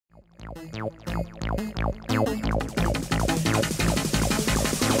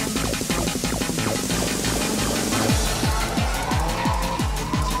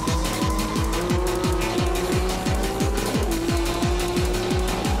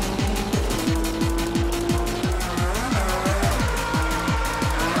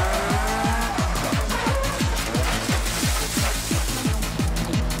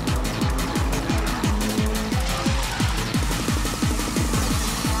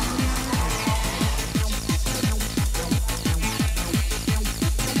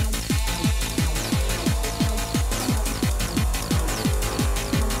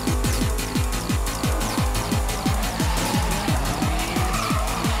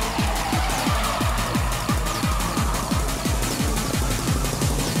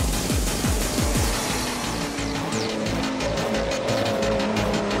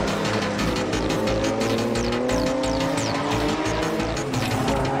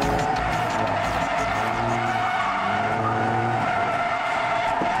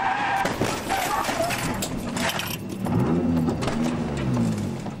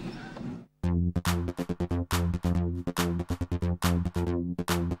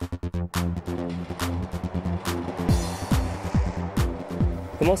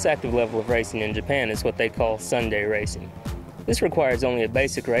The most active level of racing in Japan is what they call Sendai racing. This requires only a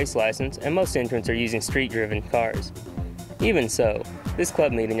basic race license, and most entrants are using street-driven cars. Even so, this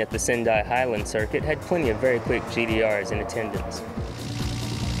club meeting at the Sendai Highland Circuit had plenty of very quick GTRs in attendance.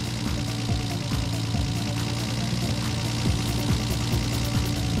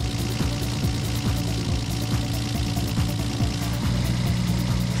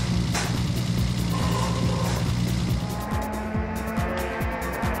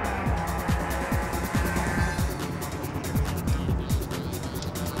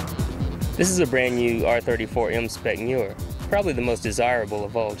 This is a brand new R34 M-Spec Newer, probably the most desirable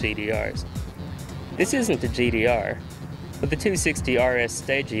of all GTRs. This isn't a GTR, but the 260 RS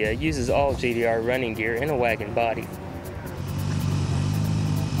Stagia uses all GTR running gear in a wagon body.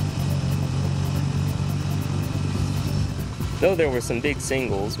 Though there were some big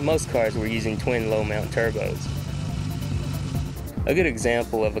singles, most cars were using twin low-mount turbos. A good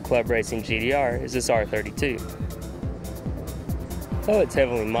example of a club racing GTR is this R32. Though it's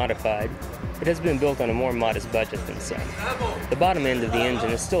heavily modified, it has been built on a more modest budget than some. The bottom end of the engine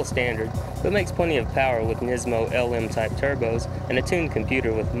is still standard, but makes plenty of power with Nismo LM-type turbos and a tuned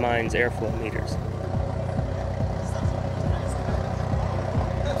computer with Mines airflow meters.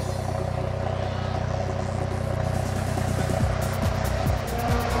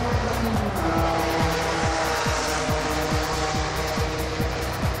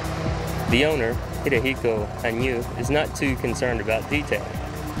 The owner, Hidehiko Hanyu, is not too concerned about detail,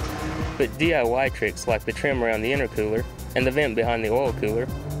 but DIY tricks like the trim around the intercooler and the vent behind the oil cooler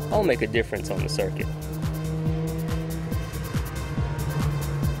all make a difference on the circuit.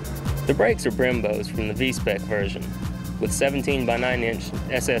 The brakes are Brembos from the V-Spec version, with 17 by 9 inch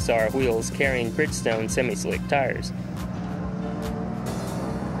SSR wheels carrying Bridgestone semi-slick tires.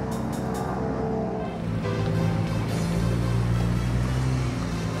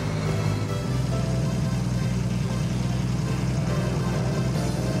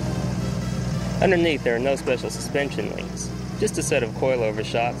 Underneath, there are no special suspension links, just a set of coilover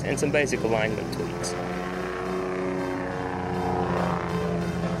shocks and some basic alignment tweaks.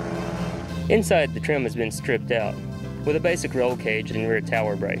 Inside, the trim has been stripped out, with a basic roll cage and rear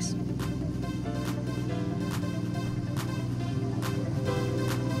tower brace.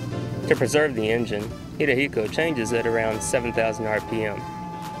 To preserve the engine, Hidehiko changes it around 7,000 RPM.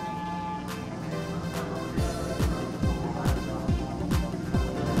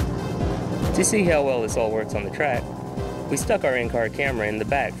 To see how well this all works on the track, we stuck our in-car camera in the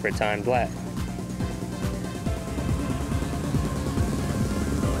back for a timed lap.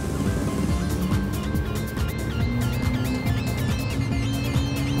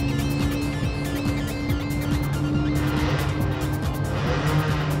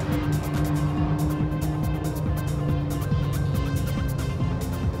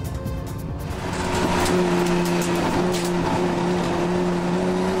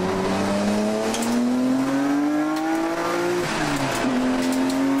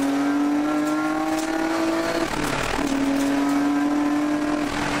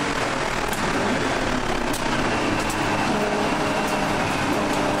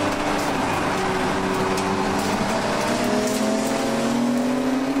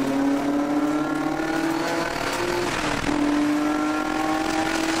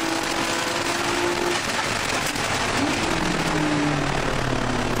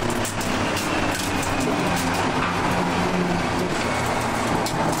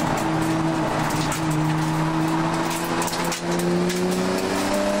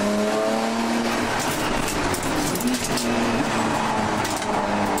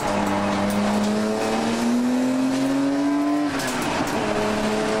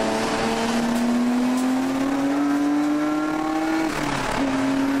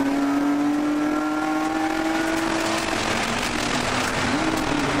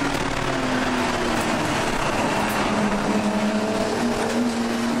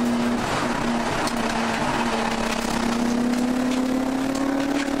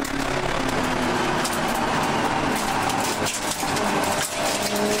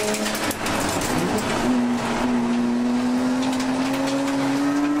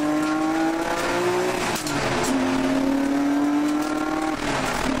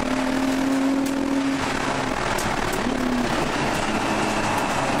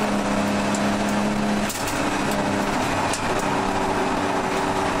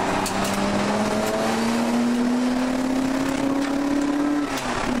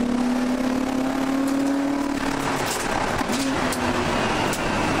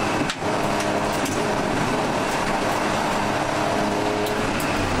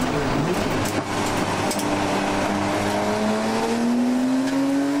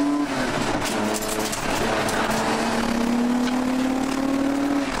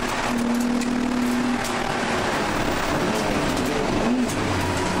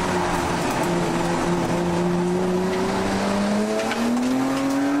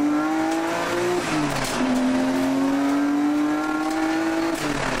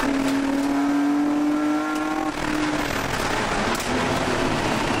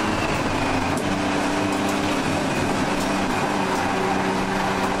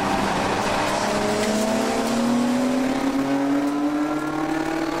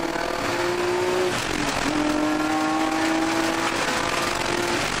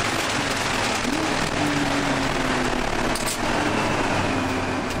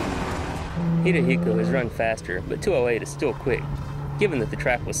 Hidehiko has run faster, but 208 is still quick, given that the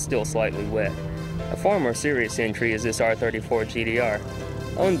track was still slightly wet. A far more serious entry is this R34 GT-R,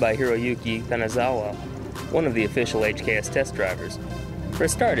 owned by Hiroyuki Kanazawa, one of the official HKS test drivers. For a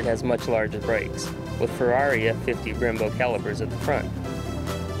start, it has much larger brakes, with Ferrari F50 Brembo calipers at the front.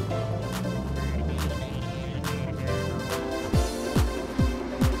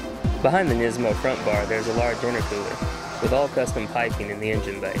 Behind the Nismo front bar, there's a large intercooler, with all custom piping in the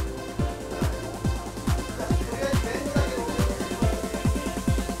engine bay.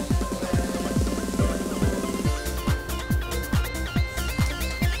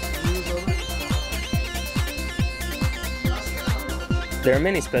 There are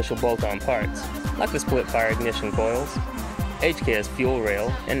many special bolt-on parts, like the split-fire ignition coils, HKS fuel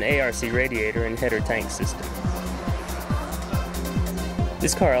rail, and ARC radiator and header tank system.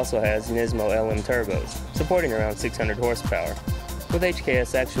 This car also has Nismo LM turbos, supporting around 600 horsepower, with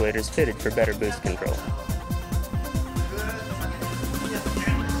HKS actuators fitted for better boost control.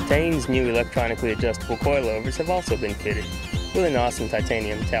 Tane's new electronically adjustable coilovers have also been fitted, with an awesome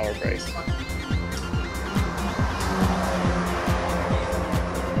titanium tower brace.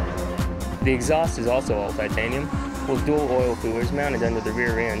 The exhaust is also all titanium, with dual oil coolers mounted under the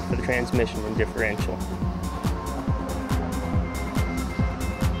rear end for the transmission and differential.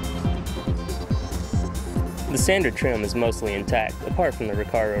 The standard trim is mostly intact, apart from the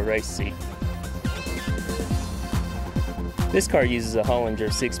Recaro race seat. This car uses a Hollinger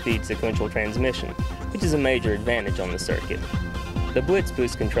 6-speed sequential transmission, which is a major advantage on the circuit. The Blitz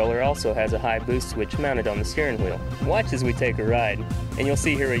boost controller also has a high boost switch mounted on the steering wheel. Watch as we take a ride, and you'll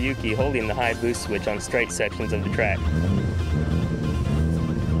see Hiroyuki holding the high boost switch on straight sections of the track.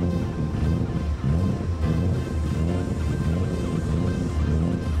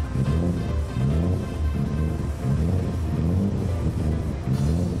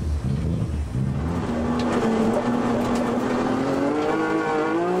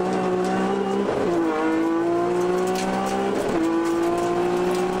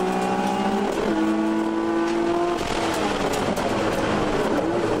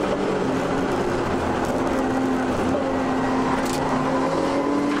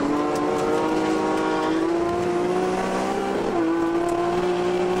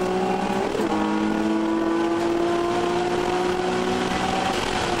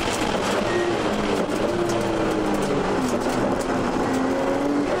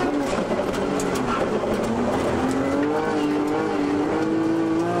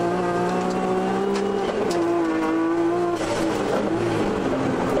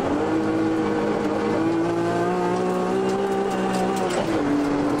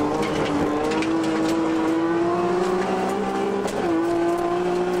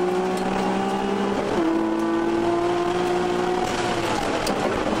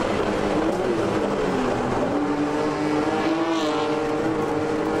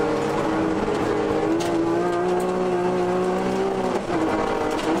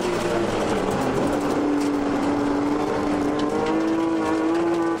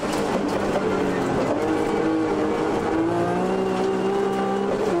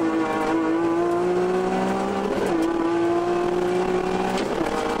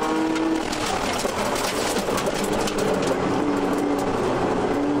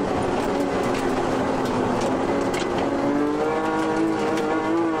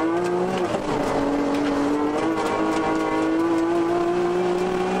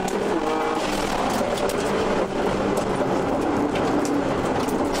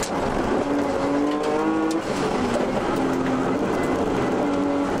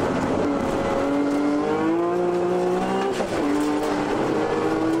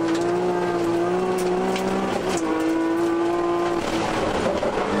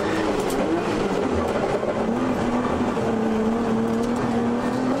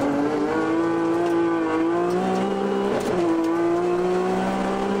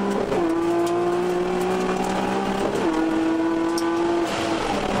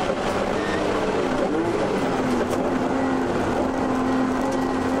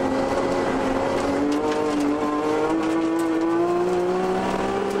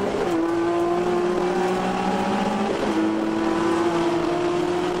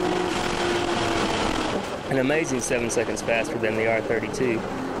 An amazing 7 seconds faster than the R32,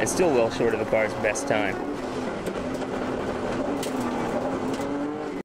 and still well short of the car's best time.